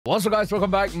What's up, guys?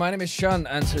 Welcome back. My name is Shun,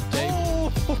 and today...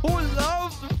 Oh,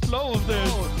 love the flow of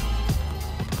this.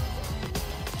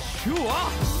 Sure.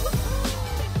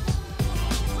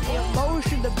 The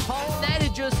emotion, the power. Then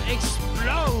it just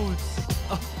explodes.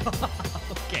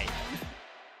 Okay.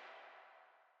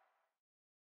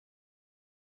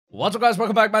 What's up, guys?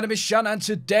 Welcome back. My name is Shun, and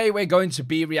today we're going to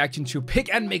be reacting to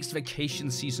Pick and Mix Vacation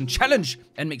Season Challenge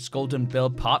NMIXX Golden Bell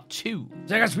Part 2.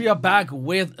 So, guys, we are back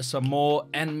with some more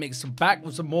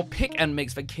Pick and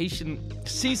Mix Vacation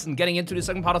Season, getting into the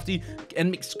second part of the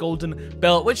NMIXX Golden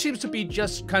Bell, which seems to be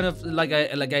just kind of like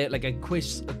a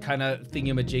quiz kind of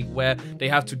thingamajig where they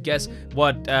have to guess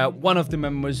what one of the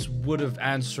members would have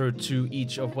answered to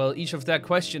each of their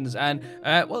questions. And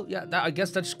well, yeah, I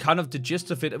guess that's kind of the gist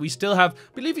of it. We still have,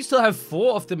 I believe we still have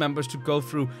 4 of the members to go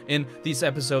through in these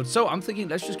episodes. So I'm thinking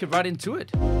let's just get right into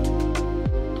it.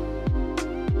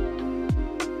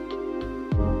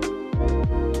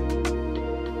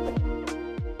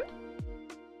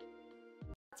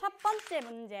 첫 번째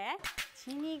문제.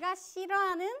 지니가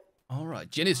싫어하는 Alright,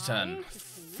 Jenny's turn.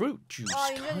 Fruit juice.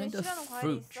 Kind of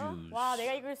fruit juice. 와,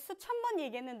 내가 이걸 수천 번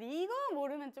얘기했는데 이거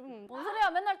모르면 좀. 뭔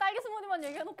소리야? 맨날 딸기 스무디만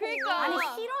얘기해놓고. 그러니까. 아니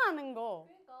싫어하는 거.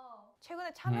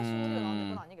 최근에 참외 스무디가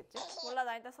나온 건 아니겠지? 몰라,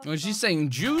 나 일단 썼어. Was she saying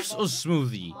juice or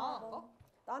smoothie?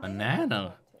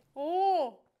 Banana.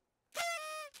 오.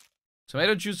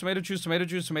 Tomato juice, tomato juice, tomato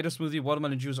juice, tomato smoothie,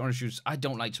 watermelon juice, orange juice. I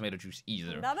don't like tomato juice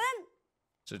either. 정답은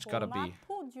So it's gotta be.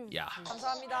 주스. Yeah.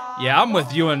 감사합니다. Yeah, I'm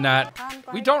with you on that.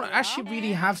 We don't actually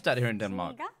really have that here in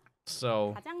Denmark.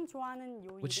 So, 가장 좋아하는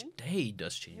요일은? which day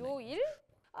does she make? 요일?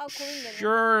 아, 고민되네.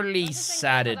 Surely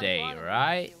Saturday,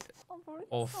 right?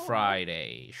 Or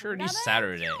Friday. Surely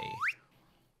Saturday.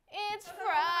 It's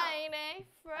Friday.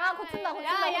 아, 고친다.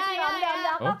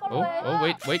 Oh,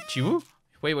 wait, Chiwu?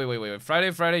 Wait.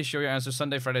 Friday, show your answer.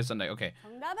 Sunday, Sunday. Okay.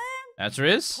 정답은 Answer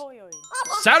is? 토요일.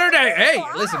 Saturday! Hey,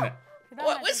 listen.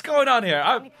 What's going on here?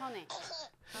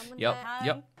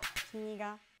 Yep.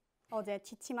 지니가 어제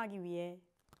취침하기 위해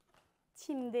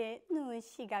침대에 누운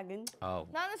시각은? Oh.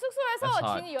 나는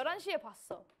숙소에서 진이 11시에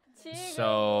봤어.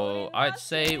 So, I'd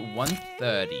say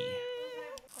 1:30.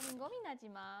 고민하지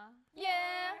마.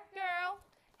 Yeah, girl.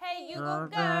 Hey, you Girl,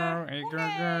 go, girl. hey,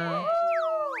 girl.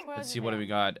 Let's see, what do we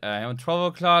got? 12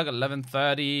 o'clock,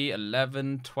 11:30,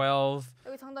 11, 12.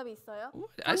 여기 정답이 있어요?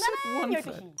 I said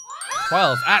 1:30.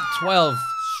 12, at 12.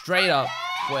 Straight up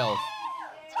 12.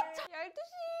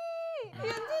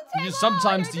 12시.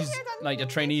 Sometimes these, like, the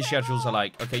trainee schedules are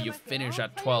like, okay, you finish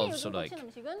at 12, so like,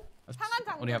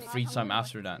 only have free time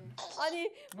after that.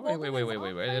 Wait.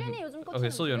 Okay,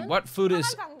 Suyeon, what food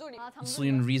is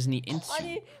Suyeon recently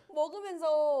into?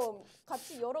 먹으면서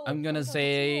같이 여러 I'm gonna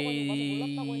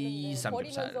say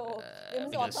samgyeopsal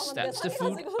because that's the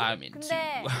food I'm into.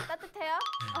 근데 따뜻해요?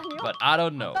 아니요. But I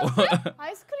don't know.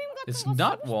 아이스크림 같은 It's 거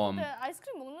not 쓰고 warm. 싶은데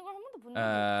아이스크림 먹는 걸 한 번도 본 적이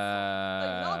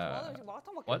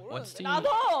없어. What's the 나도.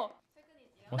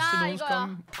 noodles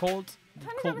called?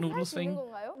 Cold noodles thing?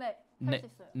 네.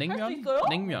 Naengmyeon?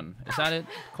 Naengmyeon. Is that it?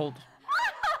 Cold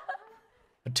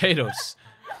potatoes.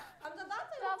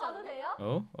 봐도 돼요?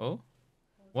 Oh.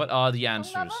 What are the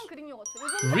answers? 정답은 그릭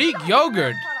요거트. Greek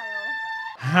yogurt.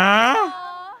 Huh?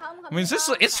 I mean,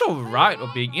 it's so right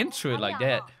of being into it like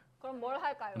that. 그럼 뭘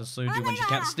할까요? What does Suyeon do when she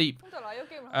can't sleep?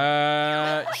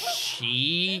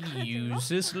 She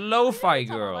uses Lo-Fi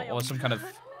Girl or some kind of.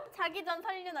 자기 전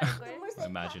살려날 걸.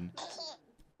 Imagine.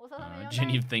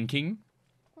 Jenny thinking.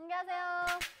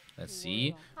 공개하세요. Let's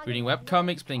see. Reading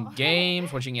webcomics, playing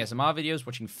games, watching ASMR videos,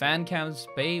 watching fan cams.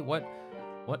 What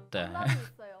the heck?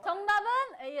 정답은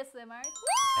ASMR.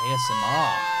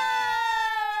 ASMR.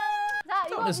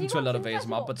 Don't listen to a lot of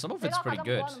ASMR, but some of it's pretty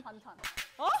good.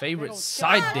 Favorite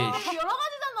side dish? 여러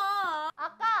가지잖아.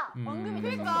 아까 방금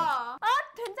그러니까. 아,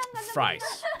 된장 간장.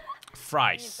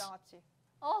 Fries.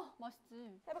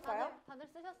 맛있지. 해볼까요? 다들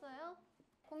쓰셨어요?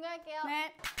 공개할게요.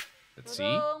 네. Let's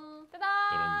see.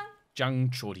 짜잔.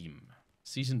 장조림.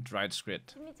 Seasoned dried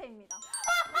squid. 김미채입니다.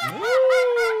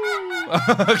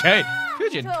 Okay.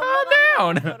 Pigeon, calm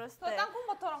down.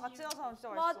 땅콩버터랑 같이 넣어서 진짜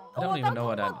맛있어. I don't even know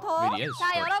what that really is.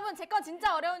 자, 여러분, 제 거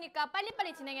진짜 어려우니까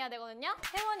빨리빨리 진행해야 되거든요.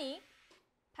 혜원이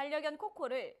반려견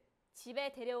코코를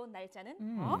집에 데려온 날짜는?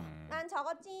 난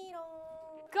적었지롱.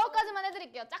 그것까지만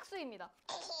해드릴게요. 짝수입니다.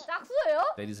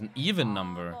 짝수예요? That is an even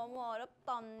number. 너무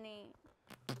어렵다 언니.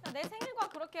 내 생일과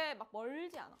그렇게 막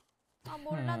멀지 않아. 아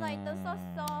몰라 나 일단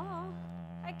썼어.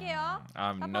 할게요.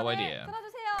 I have no idea.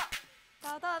 끊어주세요.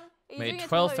 짜잔. May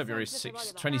 12th, February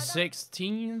 6th,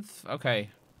 2016th. Okay.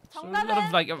 So a lot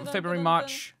of like February,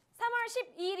 March. 3월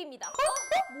 12일입니다.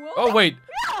 뭐야? Oh wait.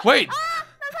 나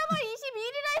 3월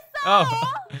 22일이라 했어. Oh,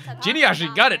 Ginny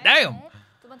actually got it. Damn.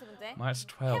 두 번째 문제. 번째. Minus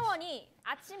 12. 혜원이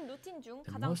아침 루틴 중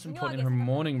The 가장 most 중요하게 important in her 생각하는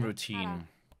morning 건 routine.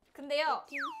 근데요.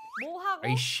 뭐 하고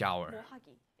A shower. 뭐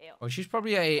하기예요. Oh, she's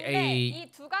probably 근데 이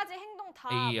두 가지 행동 다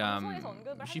방송에서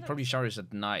언급을 한 she 적이 probably 있어요. showers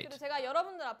at night 그리고 제가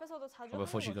여러분들 앞에서도 자주 or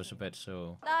before she 하는 goes to bed.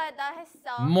 So 나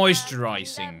했어.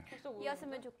 moisturizing.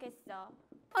 이었으면 좋겠어.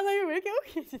 아, 나 이거 왜 이렇게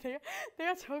웃기지?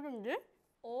 내가 적은 게?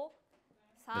 5,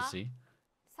 4, Let's see.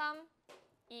 3,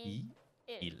 2,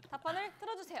 1. 일. 답판을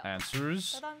틀어주세요.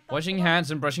 Answers: 따단, washing 따단. hands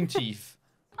and brushing teeth.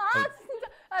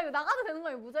 아 이거 나가도 되는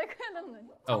거예요? 모자이크 해야 되는 거예요?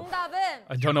 Oh, 정답은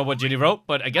I don't know what Jenny wrote,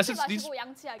 but I guess 커피 it's these 마시고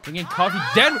양치하기. drinking coffee,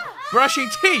 then brushing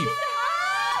teeth.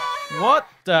 What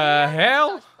the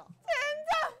hell?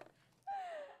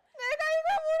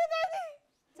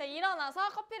 자, 일어나서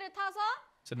커피를 타서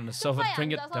Sit on the sofa, 소파에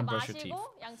drink it, 앉아서 then brush your teeth.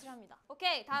 마시고 양치를 합니다.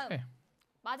 오케이, 다음. Okay.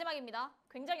 마지막입니다.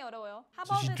 굉장히 어려워요.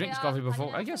 So she 하버드 drinks 대학 coffee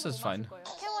before? 다니는 I guess 쌤은 that's 못 fine. 맞출 거예요.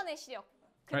 회원의 시력.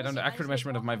 Right on the accurate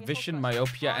measurement of my vision, 정확하게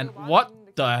myopia, and 정확하게 what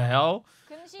정확하게 the hell?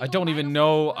 근시도 I don't even 마이너스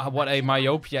know 있고요. what a 난시는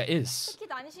myopia is. 특히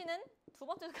난시는 두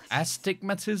번째까지.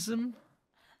 Astigmatism?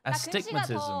 근시가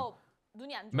Astigmatism. 더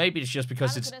눈이 안 좋아. Maybe it's just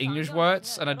because 나는 it's 그래서 English 안경을 words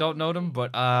쓰면 and I don't know them,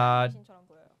 but 난시처럼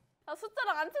보여요. 나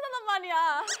숫자랑 안 친하단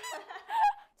말이야.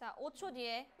 자, 5초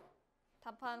뒤에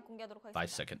답판 공개하도록 5 하겠습니다.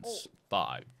 seconds.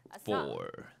 5, 아싸. 4,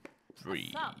 3,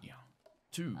 아싸.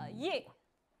 2. 2,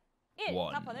 1.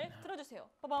 원. 답판을 틀어주세요.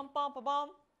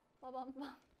 빠밤빰빠밤.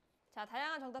 빠밤빰. 자,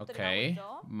 다양한 정답들이 Okay,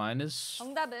 나오고 있죠. minus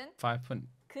정답은 5.6.5.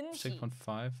 근시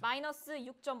마이너스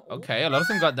 6.5. Okay, a lot of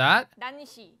them got that.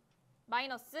 난시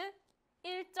마이너스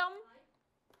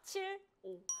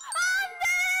 1.75.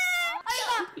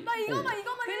 나 이거만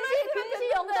근시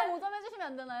 0.5점 해주시면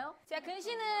안 되나요? 제가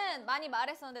근시는 많이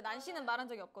말했었는데 난시는 말한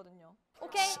적이 없거든요.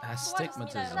 오케이. Astigmatism.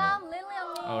 수고하셨습니다. 다음 릴리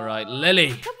언니. All right,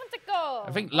 Lily. 첫 번째 거.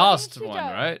 I think last 어린 one,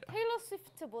 시절 right? 테일러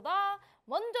스위프트보다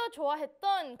먼저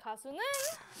좋아했던 가수는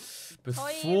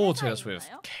Before Taylor 회사에 Swift,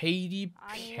 있나요? Katy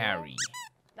아니요. Perry.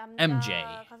 남자 MJ.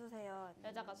 가수세요.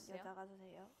 여자 가수세요? 여자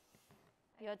가수세요.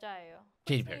 여자예요.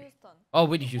 Katy Perry. 휴스턴. Oh,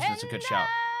 Whitney Houston, that's a good shout.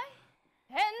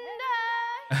 And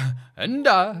And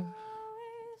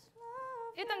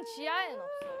일단 지하에는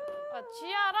없어요. 아,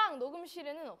 지하랑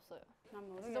녹음실에는 없어요. 난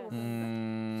모르겠어.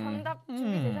 정답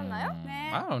준비되셨나요?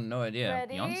 네. I don't know idea.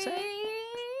 Ready? Beyonce?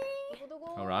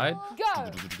 두구두구. All right. Go.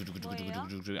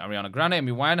 Ariana Grande,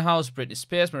 Amy Winehouse, Britney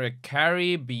Spears, Mariah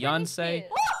Carey, Beyonce.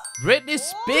 Britney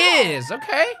Spears.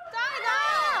 Okay.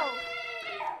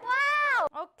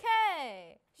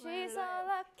 오케이. She's so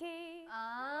lucky.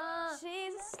 아.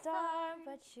 She's a star,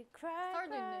 but she cried.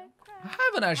 스타도 있네. I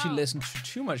haven't actually listened to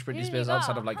too much Britney Spears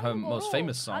outside of like her most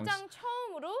famous songs. 가장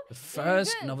처음으로 The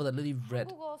first 읽은 novel that Lily read.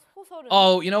 한국어 소설은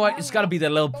Oh, you know what? It's got to be The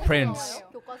Little Prince.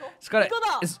 교과서? It's got.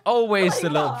 It's always The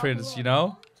Little Prince, you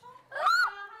know.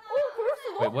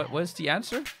 Wait, what's the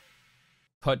answer?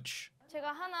 Punch.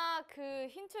 제가 하나 그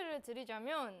힌트를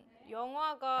드리자면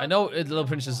영화가 I know The Little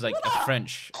Prince is like a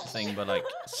French thing, but like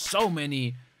so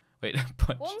many. Wait,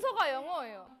 punch. 원서가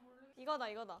영어예요. 이거다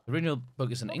이거다. The original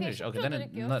book is in Okay, English. Okay, 10초 then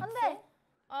드릴게요. not 안돼.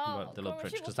 아, The Little 그러면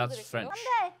Prince, because 15초 that's 드릴게요. French.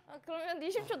 아, 그러면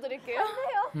 20초 드릴게요.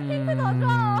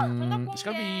 It's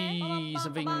gotta be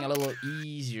something a little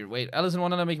easier. Wait, Alice in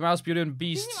Wonderland, Mickey Mouse, Beauty and the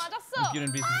Beast. 비니 맞았어. Beauty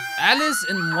and the Beast. Alice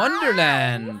in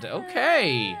Wonderland.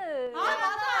 Okay.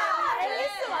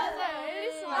 앨리스 맞아요.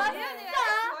 앨리스 맞아요.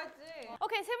 좋아했지.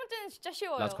 오케이, 세 번째는 진짜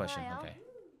쉬워요. Last question. Okay.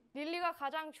 릴리가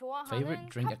가장 좋아하는 Favorite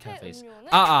drink at 카페 cafes? 음료는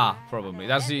Probably.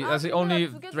 That's the only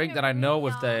drink that I know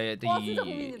with the 진짜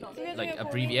고민이다. like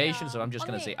abbreviation. So I'm just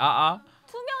gonna say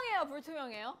투명해요,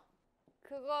 불투명해요?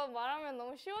 그거 말하면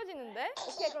너무 쉬워지는데?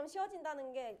 오케이 그럼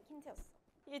쉬워진다는 게 힌트였어.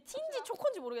 이게 티인지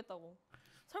초코인지 모르겠다고.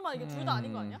 설마 이게 둘 다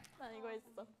아닌 거 아니야? 난 이거 했어.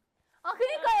 아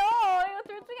그니까요. 이거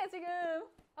둘 중에 지금.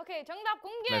 오케이, 정답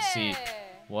공개. Let's see.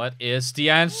 What is the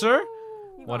answer?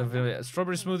 What if it,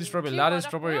 strawberry smoothie, strawberry latte,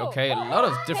 strawberry? Okay, a lot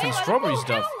of different strawberry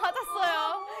stuff.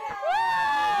 맞았어요.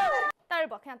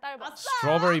 딸바, 그냥 딸바.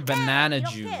 Strawberry banana 이렇게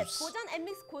juice. 도전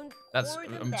NMIXX That's 골든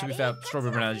to be 벨이 fair,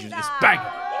 strawberry banana juice is 끝입니다. bang.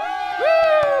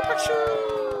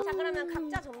 자 그러면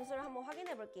각자 점수를 한번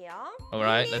확인해 볼게요. All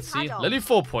right, let's see. Lily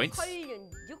 4 points,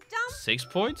 설윤 6점, 6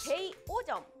 points, 제이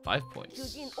 5점, 5 points.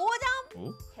 규진 5점,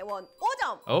 Oh, 혜원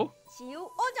 5점, oh,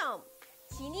 지우 5점,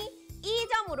 진이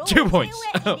 2점으로 2 points.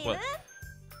 최후의 1위는 What?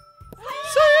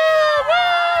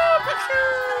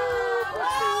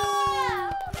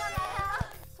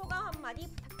 소감 한마디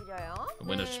부탁드려요.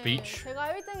 Winner speech.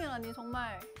 제가 1등이라니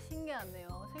정말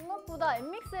신기하네요. 생각보다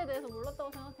NMIXX에 대해서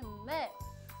몰랐다고 생각했는데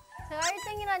제가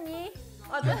 1등이라니.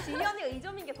 저 진이 언니가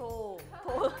 2점인 게 더.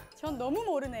 전 너무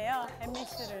모르네요,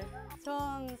 NMIXX를.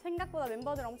 전 생각보다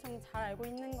멤버들 엄청 잘 알고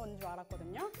있는 건 줄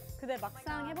알았거든요. 근데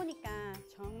막상 해보니까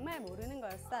정말 모르는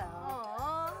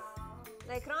거였어요.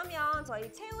 네, 그러면 저희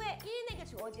최후의 1인에게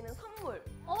주어지는 선물.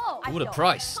 어머. Ooh, the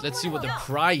prize. Let's see what the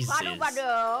prize is.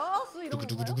 바로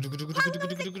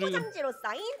두구두구두구두구두구두구두구두구. 포장지로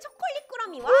쌓인 초콜릿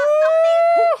꾸러미와 썸네일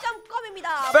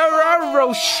복점껌입니다. Ferrero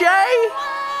Rocher.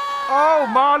 Oh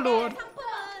my lord.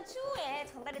 상품은 추후에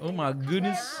전달해 드리도록 Oh my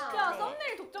goodness. 하고요. 야, 네.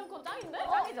 썸네일 독점권 짱인데?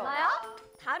 짱이죠? 나야?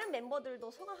 다른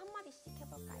멤버들도 소감 한마디씩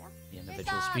해볼까요? The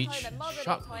individual 일단 speech. 저희 멤버들이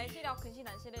Shot. 저의 시력,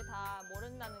 근시난시를 다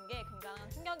모른다는 게 굉장한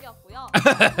충격이었고요.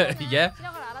 Yeah.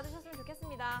 시력을 알아주셨으면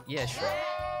좋겠습니다. Yeah, sure.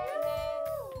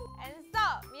 앤서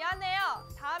미안해요.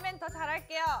 다음엔 더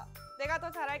잘할게요. 내가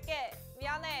더 잘할게.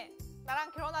 미안해.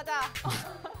 나랑 결혼하자.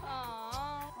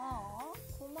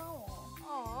 고마워.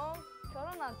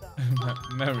 결혼하자.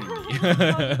 Marry me. 이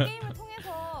게임을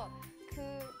통해서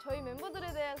저희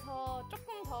멤버들에 대해서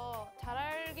조금 더 잘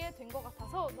알게 된 것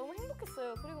같아서 너무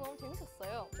행복했어요. 그리고 너무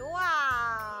재밌었어요.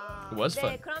 좋아. It was 네,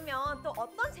 fun. 그러면 또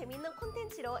어떤 재밌는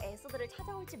콘텐츠로 에서들을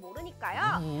찾아올지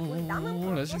모르니까요. 우리 남은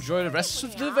Ooh, let's 프로도 enjoy the rest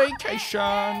of the 시작해보세요.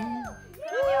 vacation.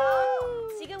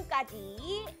 그러면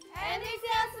지금까지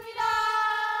NMIXX였습니다.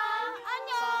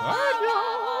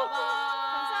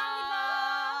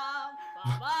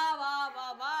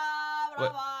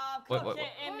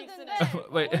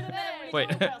 Wait,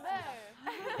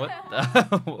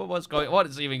 what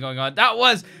is even going on? That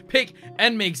was Pick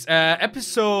and Mix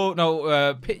episode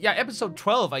episode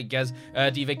 12, I guess.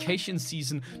 The vacation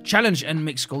season challenge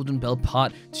NMIXX Golden Bell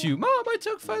part 2. Mom, I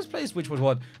took first place, which was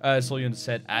what Soyun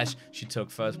said. Ash, she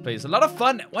took first place. A lot of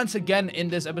fun once again in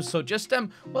this episode. Just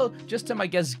them, I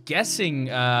guess, guessing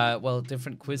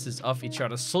different quizzes of each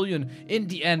other. Soyun in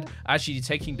the end actually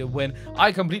taking the win.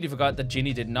 I completely forgot that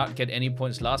Ginny did not get any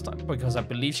points last time because I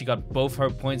believe she got both her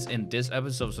points in this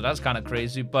episode. So that's kind of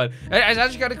crazy, but it's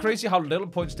actually kind of crazy how little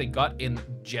points they got in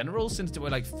general, since they were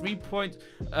like 3 points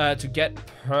to get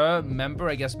per member,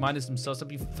 I guess, minus themselves. That'd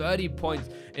be 30 points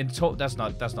in total. That's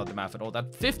not the math at all.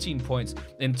 That's 15 points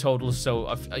in total.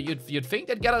 So you'd think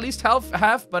they'd get at least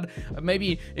half, but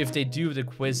maybe if they do the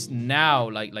quiz now,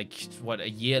 like what, a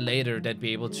year later, they'd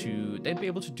be able to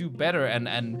do better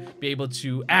and be able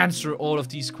to answer all of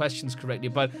these questions correctly.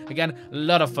 But again, a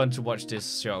lot of fun to watch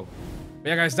this show.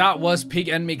 Yeah, guys, that was Pick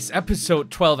and Mix episode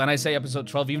 12. And I say episode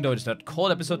 12, even though it's not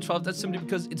called episode 12. That's simply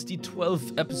because it's the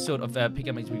 12th episode of Pick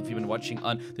and Mix we've been watching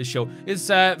on the show. It's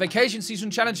Vacation Season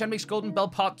Challenge NMIXX Golden Bell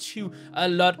Part 2. A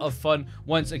lot of fun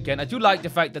once again. I do like the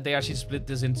fact that they actually split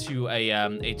this into a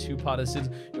 2-parter, since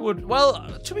it would, well,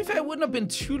 to be fair, it wouldn't have been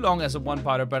too long as a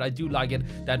 1-parter, but I do like it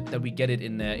that we get it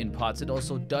in parts. It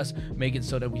also does make it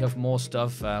so that we have more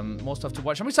stuff to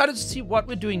watch. I'm excited to see what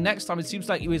we're doing next time. It seems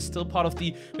like it was still part of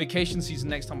the vacation season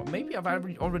next time. Maybe I've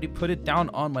already put it down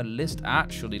on my list,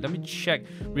 actually. Let me check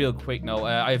real quick. No,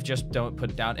 I have just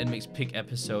put down NMIXX Pick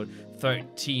episode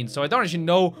 13. So I don't actually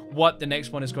know what the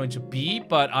next one is going to be,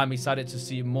 but I'm excited to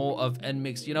see more of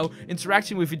NMIXX,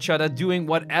 interacting with each other, doing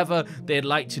whatever they'd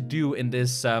like to do in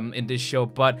this show.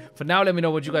 But for now, let me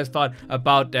know what you guys thought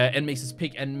about NMIXX's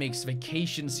Pick and Mix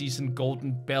Vacation Season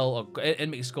Golden Bell, or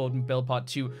NMIXX Golden Bell Part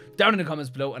 2 down in the comments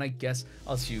below, and I guess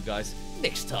I'll see you guys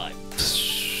next time.